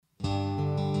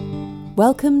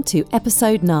Welcome to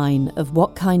episode 9 of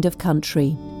What Kind of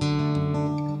Country?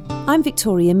 I'm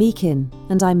Victoria Meakin,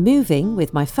 and I'm moving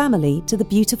with my family to the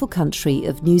beautiful country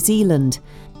of New Zealand.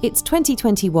 It's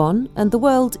 2021 and the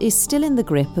world is still in the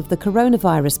grip of the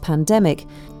coronavirus pandemic.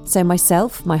 So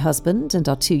myself, my husband and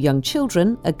our 2 young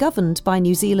children are governed by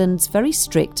New Zealand's very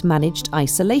strict managed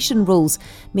isolation rules,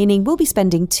 meaning we'll be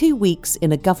spending 2 weeks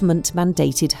in a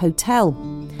government-mandated hotel.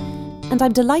 And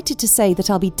I'm delighted to say that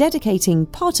I'll be dedicating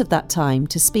part of that time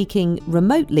to speaking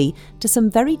remotely to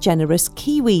some very generous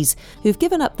Kiwis who've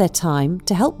given up their time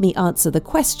to help me answer the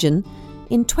question,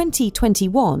 in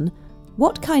 2021,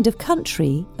 what kind of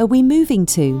country are we moving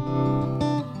to?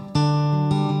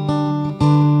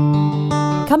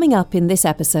 Coming up in this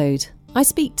episode, I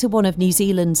speak to one of New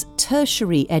Zealand's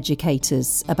tertiary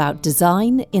educators about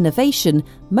design, innovation,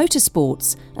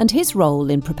 motorsports, and his role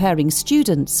in preparing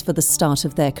students for the start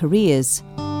of their careers.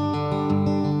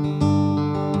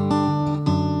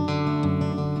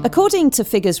 According to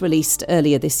figures released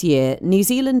earlier this year, New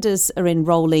Zealanders are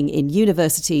enrolling in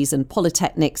universities and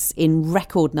polytechnics in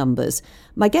record numbers.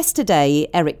 My guest today,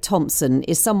 Eric Thompson,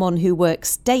 is someone who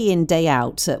works day in, day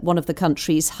out at one of the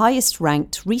country's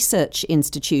highest-ranked research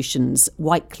institutions,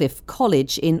 Whitecliffe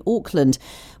College in Auckland,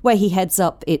 where he heads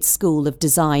up its School of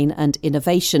Design and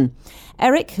Innovation.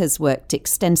 Eric has worked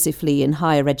extensively in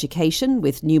higher education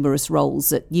with numerous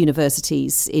roles at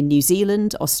universities in New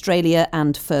Zealand, Australia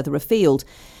and further afield.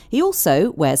 He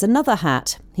also wears another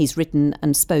hat. He's written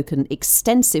and spoken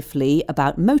extensively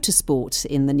about motorsport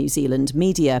in the New Zealand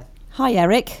media. Hi,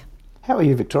 Eric. How are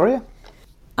you, Victoria?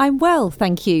 I'm well,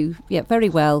 thank you. Yeah, very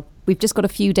well. We've just got a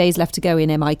few days left to go in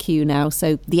MIQ now,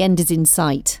 so the end is in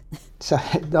sight. So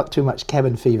not too much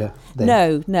cabin fever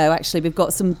then? No, actually we've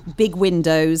got some big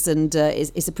windows and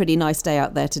it's a pretty nice day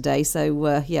out there today. So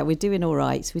we're doing all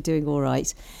right.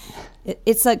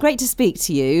 It's great to speak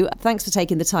to you. Thanks for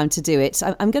taking the time to do it.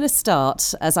 I'm going to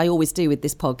start, as I always do with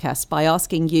this podcast, by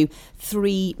asking you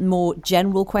 3 more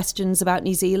general questions about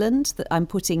New Zealand that I'm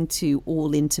putting to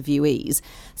all interviewees.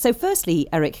 So firstly,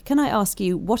 Eric, can I ask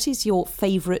you, what is your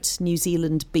favourite New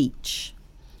Zealand beach?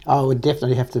 Oh, it would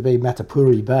definitely have to be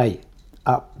Matapuri Bay,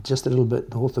 up just a little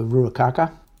bit north of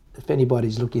Ruakaka. If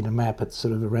anybody's looking at a map, it's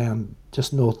sort of around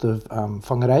just north of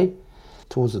Whangarei,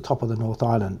 towards the top of the North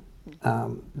Island.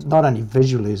 Not only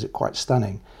visually is it quite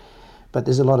stunning, but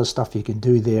there's a lot of stuff you can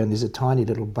do there, and there's a tiny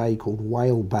little bay called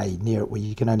Whale Bay near it where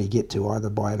you can only get to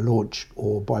either by launch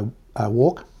or by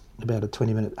walk, about a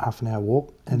 20-minute, half-an-hour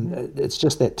walk. And it's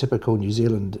just that typical New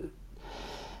Zealand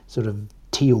sort of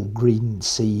teal green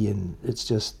sea, and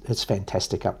it's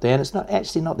fantastic up there, and it's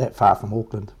not that far from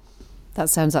Auckland. That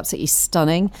sounds absolutely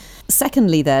stunning.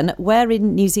 Secondly then, where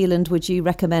in New Zealand would you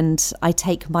recommend I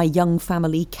take my young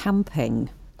family camping?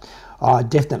 Oh,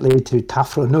 definitely to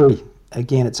Tawharanui.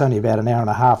 Again, it's only about an hour and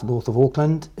a half north of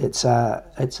Auckland. It's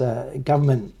a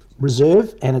government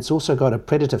reserve, and it's also got a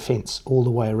predator fence all the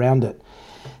way around it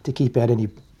to keep out any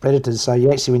predators. So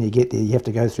you actually, when you get there, you have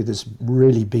to go through this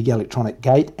really big electronic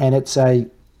gate, and it's a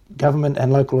government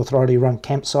and local authority run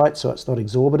campsite, so it's not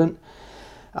exorbitant.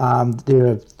 There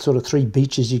are sort of 3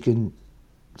 beaches you can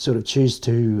sort of choose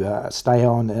to stay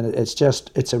on, and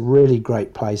it's a really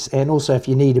great place. And also, if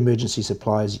you need emergency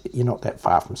supplies, you're not that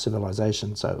far from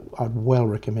civilization, so I'd well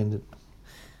recommend it.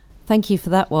 Thank you for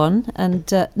that one.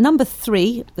 And number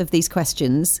 3 of these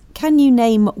questions, can you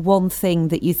name one thing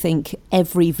that you think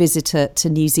every visitor to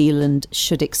New Zealand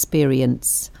should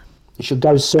experience? You should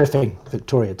go surfing,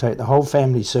 Victoria. Take the whole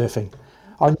family surfing.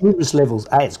 On numerous levels,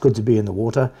 A, it's good to be in the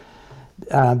water.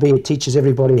 B, it teaches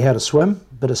everybody how to swim,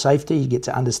 a bit of safety. You get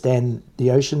to understand the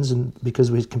oceans, and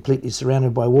because we're completely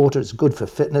surrounded by water, it's good for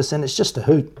fitness, and it's just a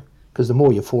hoot, because the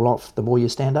more you fall off, the more you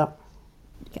stand up.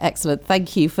 Excellent.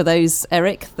 Thank you for those,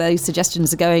 Eric. Those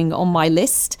suggestions are going on my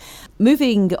list.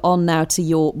 Moving on now to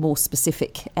your more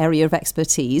specific area of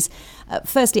expertise.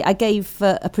 Firstly, I gave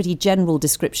a pretty general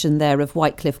description there of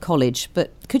Whitecliffe College,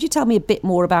 but could you tell me a bit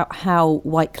more about how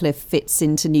Whitecliffe fits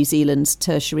into New Zealand's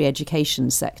tertiary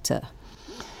education sector?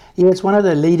 Yeah, it's one of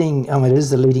the leading, it is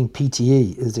the leading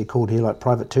PTE, as they're called here, like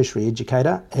Private Tertiary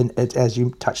Educator. And it, as you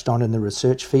touched on in the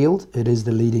research field, it is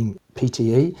the leading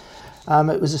PTE.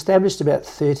 It was established about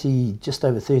just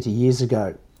over 30 years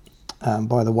ago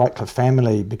by the Whitecliffe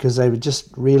family, because they would just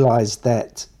realised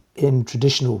that in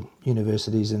traditional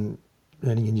universities and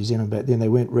learning in New Zealand back then, they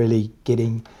weren't really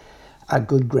getting a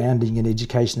good grounding in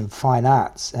education and fine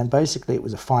arts. And basically it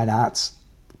was a fine arts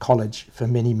college for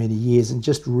many, many years. And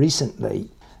just recently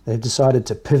they've decided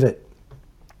to pivot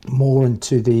more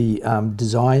into the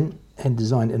design and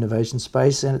design innovation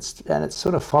space. And it's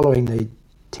sort of following the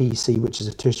TEC, which is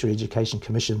a Tertiary Education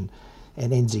Commission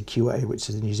and NZQA, which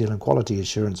is the New Zealand Quality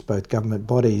Assurance, both government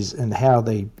bodies, and how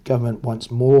the government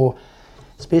wants more,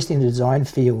 especially in the design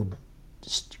field,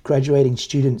 graduating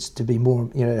students to be more,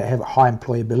 have a high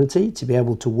employability, to be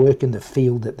able to work in the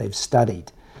field that they've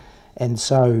studied. And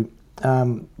so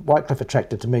Whitecliffe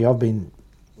attracted to me. I've been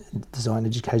in design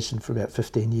education for about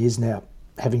 15 years now,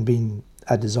 having been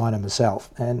a designer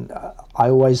myself. And I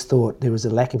always thought there was a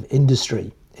lack of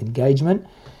industry engagement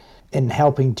in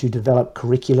helping to develop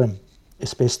curriculum,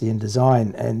 especially in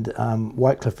design. And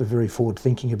Whitecliffe are very forward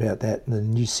thinking about that. And the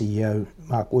new CEO,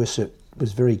 Mark Worsip,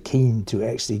 was very keen to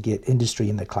actually get industry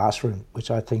in the classroom,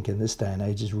 which I think in this day and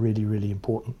age is really, really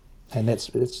important. And that's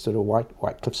sort of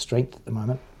Whitecliffe's strength at the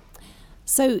moment.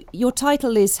 So your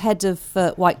title is Head of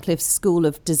Whitecliffe's School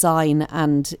of Design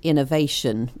and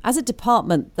Innovation. As a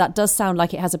department, that does sound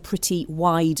like it has a pretty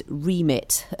wide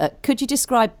remit. Could you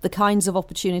describe the kinds of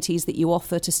opportunities that you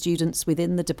offer to students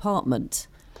within the department?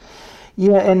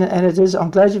 Yeah, and it is. I'm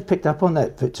glad you've picked up on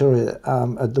that, Victoria,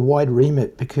 the wide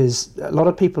remit, because a lot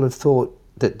of people have thought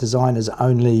that design is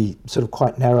only sort of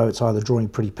quite narrow. It's either drawing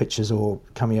pretty pictures or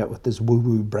coming up with this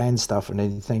woo-woo brand stuff and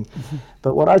anything. Mm-hmm.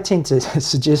 But what I tend to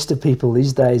suggest to people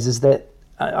these days is that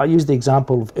I use the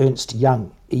example of Ernst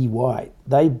Young, EY.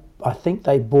 I think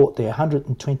they bought their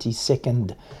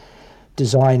 122nd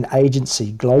design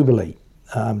agency globally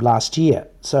last year.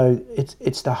 So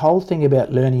it's the whole thing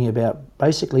about learning about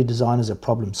basically designers are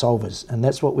problem solvers, and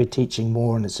that's what we're teaching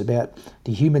more, and it's about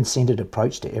the human-centered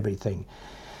approach to everything.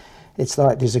 It's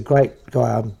like there's a great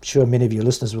guy, I'm sure many of your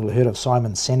listeners will have heard of,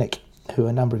 Simon Sinek, who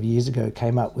a number of years ago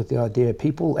came up with the idea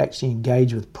people actually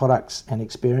engage with products and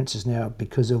experiences now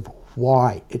because of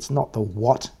why. It's not the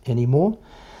what anymore.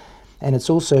 And it's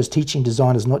also teaching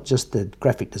designers not just the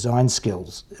graphic design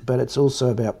skills, but it's also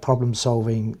about problem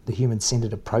solving, the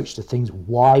human-centered approach to things,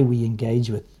 why we engage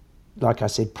with, like I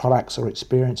said, products or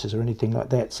experiences or anything like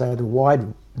that. So the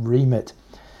wide remit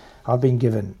I've been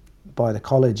given by the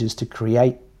college is to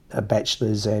create a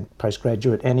bachelor's and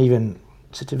postgraduate and even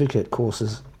certificate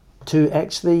courses to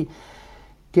actually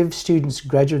give students,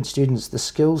 graduate students, the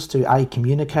skills to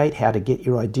communicate, how to get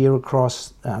your idea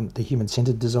across, the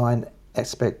human-centered design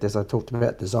aspect, as I talked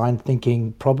about, design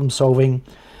thinking, problem solving.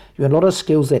 You have a lot of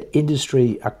skills that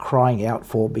industry are crying out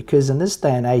for, because in this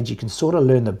day and age you can sort of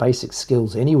learn the basic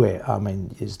skills anywhere. I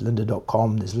mean, there's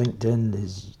lynda.com, there's LinkedIn,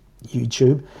 there's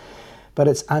YouTube, but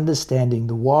it's understanding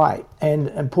the why. And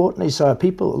importantly, so a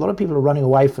lot of people are running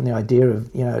away from the idea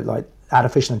of, like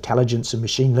artificial intelligence and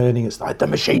machine learning. It's like the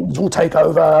machines will take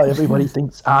over. Everybody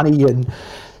thinks Arnie and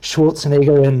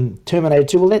Schwarzenegger and Terminator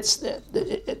 2. Well,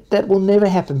 that will never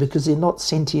happen, because they're not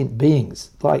sentient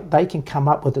beings. Like, they can come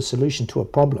up with a solution to a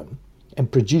problem and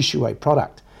produce you a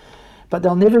product, but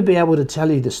they'll never be able to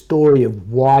tell you the story of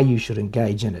why you should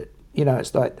engage in it.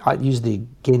 It's like I use the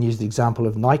example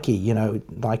of Nike.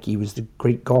 Nike was the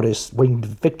Greek goddess winged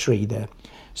victory. The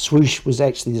swoosh was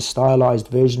actually the stylized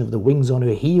version of the wings on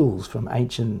her heels from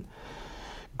ancient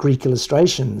Greek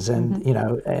illustrations, and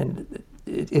and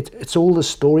it's all the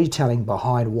storytelling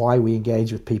behind why we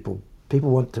engage with people. People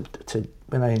want to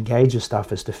when they engage with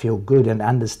stuff, is to feel good and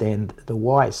understand the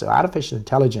why. So artificial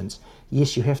intelligence,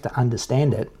 yes, you have to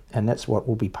understand it, and that's what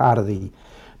will be part of the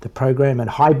program. And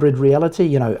hybrid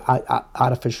reality,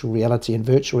 artificial reality and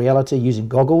virtual reality using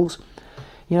goggles,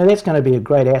 that's going to be a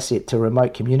great asset to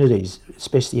remote communities,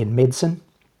 especially in medicine,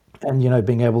 and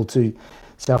being able to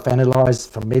self-analyze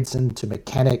from medicine to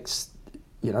mechanics,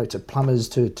 to plumbers,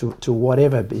 to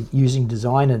whatever, using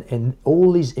design and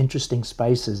all these interesting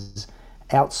spaces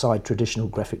outside traditional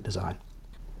graphic design.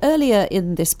 Earlier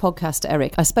in this podcast,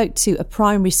 Eric, I spoke to a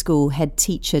primary school head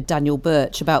teacher, Daniel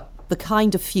Birch, about the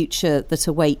kind of future that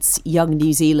awaits young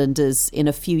New Zealanders in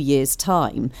a few years'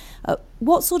 time.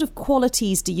 What sort of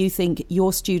qualities do you think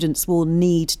your students will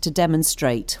need to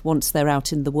demonstrate once they're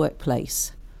out in the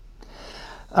workplace?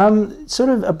 Sort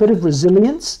of a bit of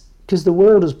resilience, because the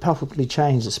world has palpably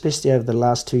changed, especially over the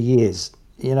last 2 years.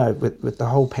 With the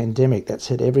whole pandemic that's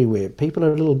hit everywhere, people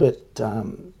are a little bit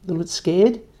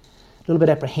scared, a little bit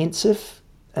apprehensive,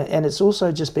 and it's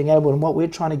also just being able, and what we're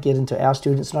trying to get into our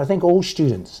students, and I think all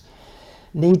students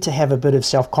need to have a bit of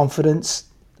self-confidence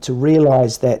to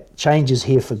realise that change is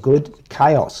here for good.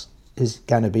 Chaos is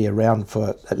going to be around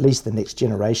for at least the next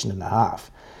generation and a half.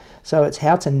 So it's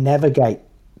how to navigate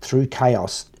through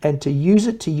chaos and to use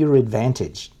it to your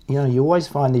advantage. You always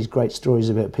find these great stories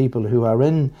about people who are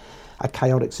in a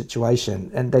chaotic situation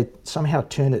and they somehow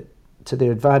turn it to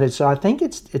their advantage. So I think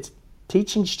it's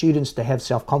teaching students to have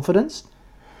self-confidence,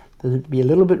 to be a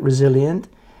little bit resilient,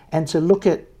 and to look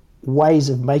at ways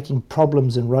of making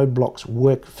problems and roadblocks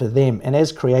work for them. And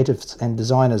as creatives and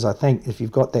designers, I think if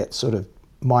you've got that sort of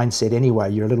mindset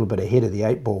anyway. You're a little bit ahead of the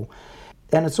 8 ball.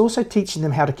 And it's also teaching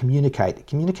them how to communicate.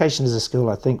 Communication is a skill,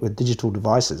 I think, with digital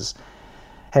devices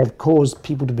have caused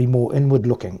people to be more inward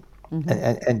looking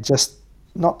and just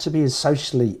not to be as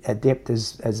socially adept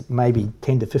as maybe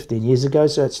 10 to 15 years ago.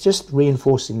 So it's just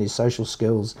reinforcing these social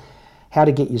skills, how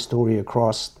to get your story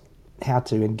across, how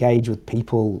to engage with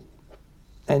people,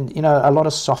 and, a lot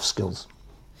of soft skills.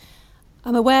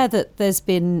 I'm aware that there's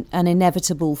been an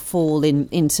inevitable fall in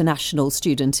international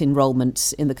student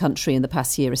enrolment in the country in the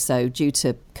past year or so due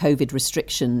to COVID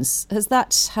restrictions. Has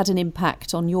that had an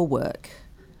impact on your work?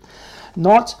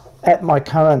 Not at my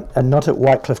current, and not at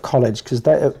Whitecliffe College, because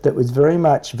that was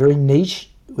very niche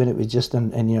when it was just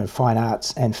in fine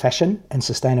arts and fashion and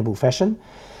sustainable fashion.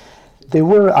 There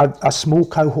were a small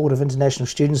cohort of international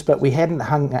students, but we hadn't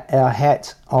hung our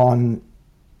hat on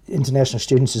international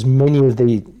students as many of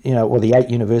the, the 8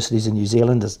 universities in New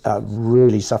Zealand are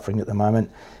really suffering at the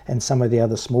moment, and some of the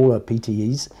other smaller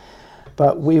PTEs.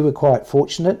 But we were quite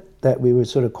fortunate that we were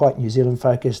sort of quite New Zealand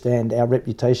focused, and our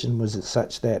reputation was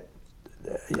such that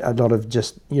a lot of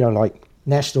just, like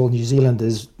national New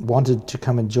Zealanders wanted to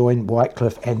come and join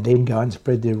Whitecliffe and then go and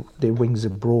spread their wings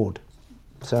abroad.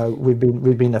 So we've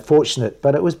been fortunate,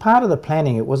 but it was part of the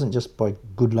planning. It wasn't just by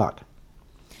good luck.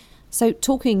 So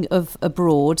talking of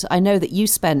abroad, I know that you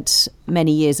spent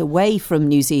many years away from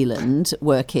New Zealand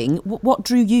working. What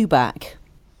drew you back?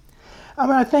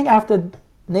 I think after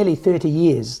nearly 30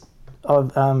 years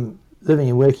of living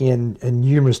and working in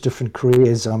numerous different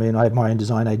careers. I had my own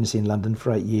design agency in London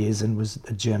for 8 years and was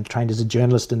trained as a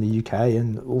journalist in the UK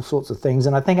and all sorts of things.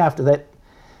 And I think after that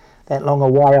long a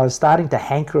while, I was starting to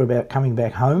hanker about coming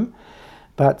back home.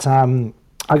 But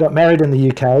I got married in the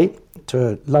UK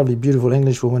to a lovely, beautiful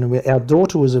English woman. And our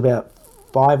daughter was about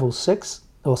 5 or 6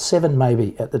 or 7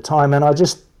 maybe at the time. And I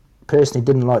just personally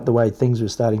didn't like the way things were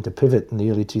starting to pivot in the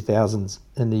early 2000s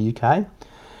in the UK.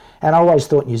 And I always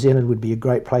thought New Zealand would be a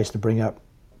great place to bring up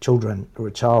children or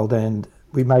a child, and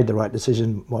we made the right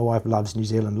decision. My wife loves New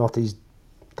Zealand. Lottie's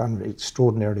done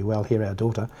extraordinarily well here, our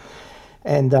daughter.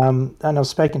 And I've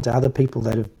spoken to other people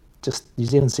that have just, New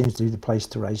Zealand seems to be the place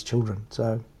to raise children.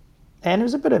 So, and it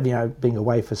was a bit of, being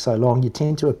away for so long, you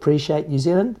tend to appreciate New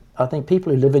Zealand. I think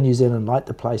people who live in New Zealand like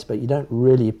the place, but you don't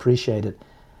really appreciate it.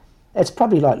 It's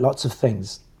probably like lots of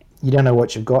things. You don't know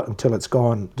what you've got until it's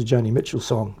gone, the Joni Mitchell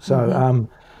song. So,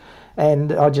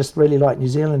 and I just really like New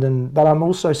Zealand, but I'm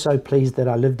also so pleased that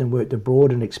I lived and worked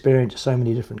abroad and experienced so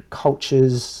many different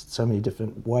cultures, so many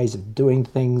different ways of doing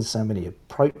things, so many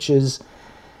approaches.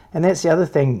 And that's the other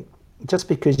thing, just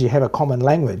because you have a common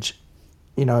language,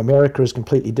 America is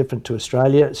completely different to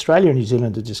Australia. Australia and New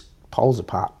Zealand are just poles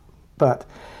apart. But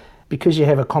because you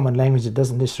have a common language, it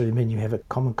doesn't necessarily mean you have a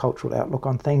common cultural outlook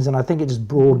on things. And I think it just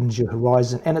broadens your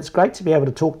horizon. And it's great to be able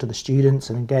to talk to the students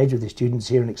and engage with the students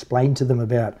here and explain to them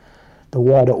about the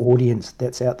wider audience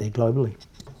that's out there globally.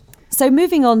 So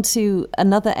moving on to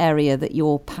another area that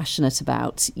you're passionate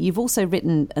about, you've also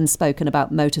written and spoken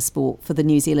about motorsport for the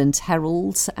New Zealand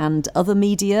Herald and other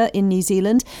media in New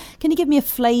Zealand. Can you give me a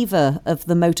flavour of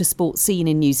the motorsport scene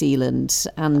in New Zealand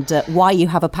and why you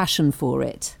have a passion for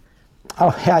it?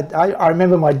 Oh, I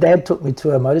remember my dad took me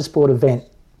to a motorsport event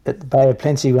at the Bay of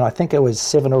Plenty when I think I was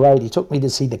 7 or 8. He took me to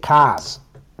see the cars,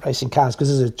 racing cars, because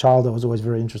as a child I was always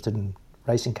very interested in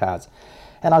racing cars.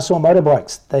 And I saw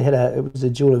motorbikes. It was a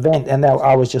dual event, and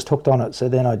I was just hooked on it. So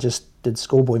then I just did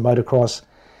schoolboy motocross,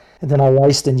 and then I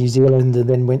raced in New Zealand, and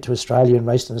then went to Australia and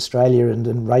raced in Australia, and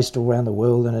then raced all around the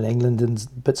world and in England and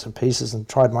bits and pieces, and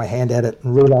tried my hand at it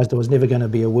and realised I was never going to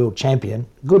be a world champion.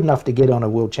 Good enough to get on a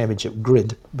world championship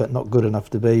grid, but not good enough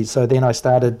to be. So then I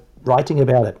started writing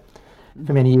about it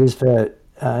for many years for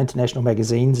international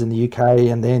magazines in the UK,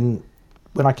 and then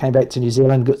when I came back to New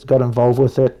Zealand, got involved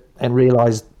with it and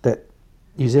realised that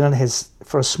New Zealand has,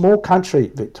 for a small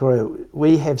country, Victoria,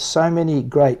 we have so many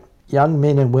great young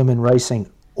men and women racing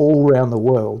all around the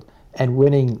world and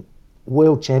winning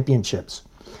world championships.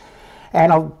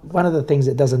 And one of the things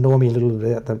that does annoy me a little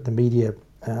bit about the media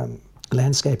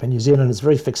landscape in New Zealand is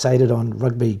very fixated on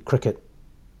rugby, cricket,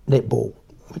 netball,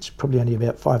 which probably only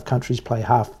about 5 countries play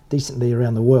half decently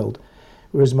around the world,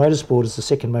 whereas motorsport is the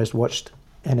second most watched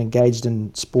and engaged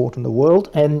in sport in the world.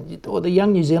 And the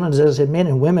young New Zealanders, as I said, men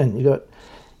and women, you've got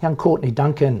young Courtney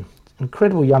Duncan,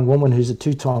 incredible young woman who's a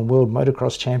 2-time world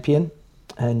motocross champion.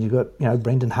 And you've got,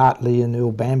 Brendan Hartley and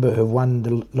Earl Bamber who've won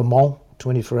the Le Mans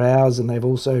 24 hours, and they've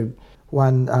also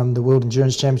won the World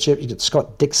Endurance Championship. You've got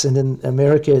Scott Dixon in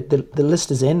America. The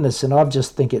list is endless, and I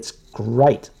just think it's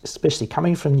great, especially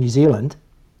coming from New Zealand.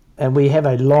 And we have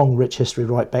a long, rich history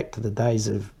right back to the days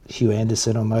of Hugh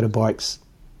Anderson on motorbikes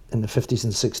in the 50s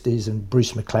and 60s, and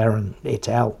Bruce McLaren et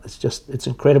al. It's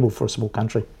incredible for a small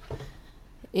country.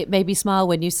 It made me smile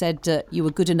when you said you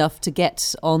were good enough to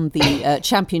get on the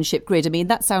championship grid. I mean,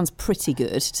 that sounds pretty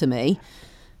good to me.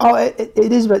 Oh, it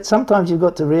is, but sometimes you've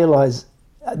got to realise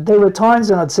there were times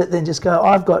when I'd sit there and just go,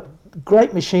 I've got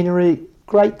great machinery,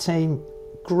 great team,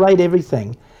 great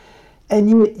everything, and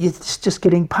you're just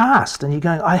getting past, and you're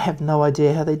going, I have no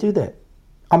idea how they do that.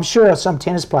 I'm sure some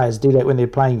tennis players do that when they're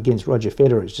playing against Roger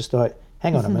Federer. It's just like,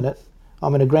 hang on a minute,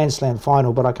 I'm in a Grand Slam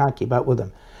final, but I can't keep up with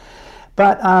him.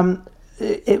 But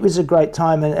it was a great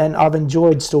time, and I've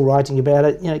enjoyed still writing about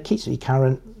it. It keeps me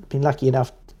current. Been lucky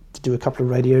enough to do a couple of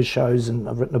radio shows, and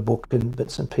I've written a book and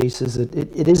bits and pieces.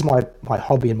 It is my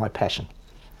hobby and my passion.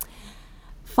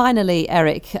 Finally,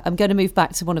 Eric, I'm going to move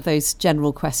back to one of those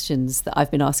general questions that I've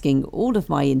been asking all of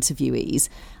my interviewees.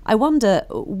 I wonder,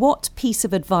 what piece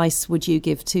of advice would you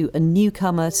give to a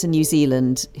newcomer to New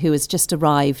Zealand who has just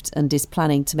arrived and is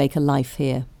planning to make a life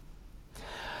here?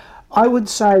 I would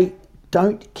say,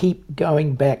 don't keep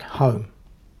going back home,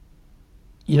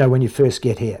 when you first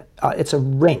get here. It's a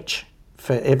wrench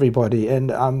for everybody.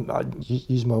 And I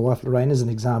use my wife Lorraine as an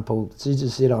example. She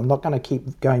just said, I'm not going to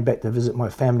keep going back to visit my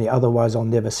family, otherwise I'll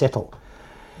never settle.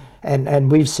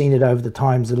 And we've seen it over the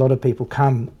times. A lot of people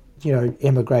come,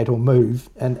 emigrate or move,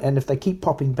 and if they keep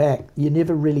popping back, you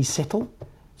never really settle.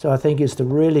 So I think it's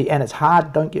and it's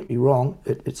hard, don't get me wrong,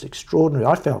 it's extraordinary.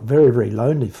 I felt very, very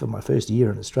lonely for my first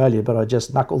year in Australia, but I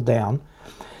just knuckled down.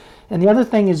 And the other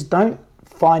thing is, don't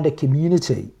find a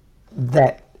community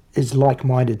that is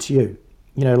like-minded to you.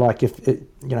 Like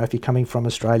if you're coming from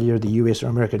Australia or the US or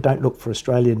America, don't look for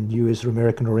Australian, US or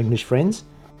American or English friends.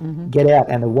 Mm-hmm. Get out,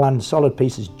 and the one solid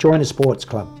piece is join a sports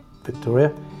club,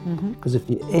 Victoria, because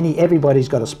everybody's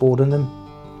got a sport in them.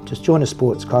 Just join a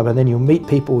sports club, and then you'll meet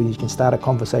people and you can start a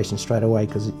conversation straight away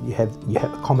because you have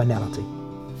a commonality.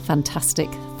 Fantastic.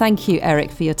 Thank you, Eric,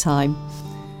 for your time.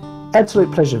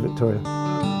 Absolute pleasure, Victoria.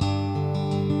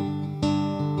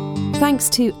 Thanks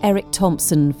to Eric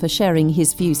Thompson for sharing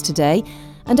his views today.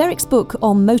 And Eric's book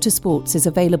on motorsports is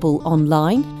available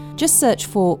online. Just search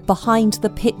for Behind the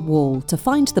Pit Wall to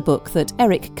find the book that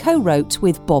Eric co-wrote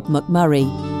with Bob McMurray.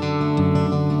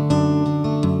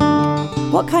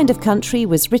 What Kind of Country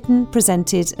was written,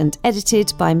 presented and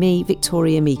edited by me,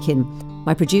 Victoria Meakin.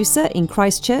 My producer in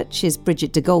Christchurch is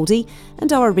Bridget de Goldie,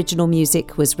 and our original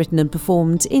music was written and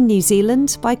performed in New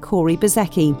Zealand by Corey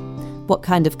Bezecchi. What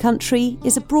Kind of Country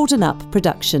is a Broaden Up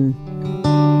production.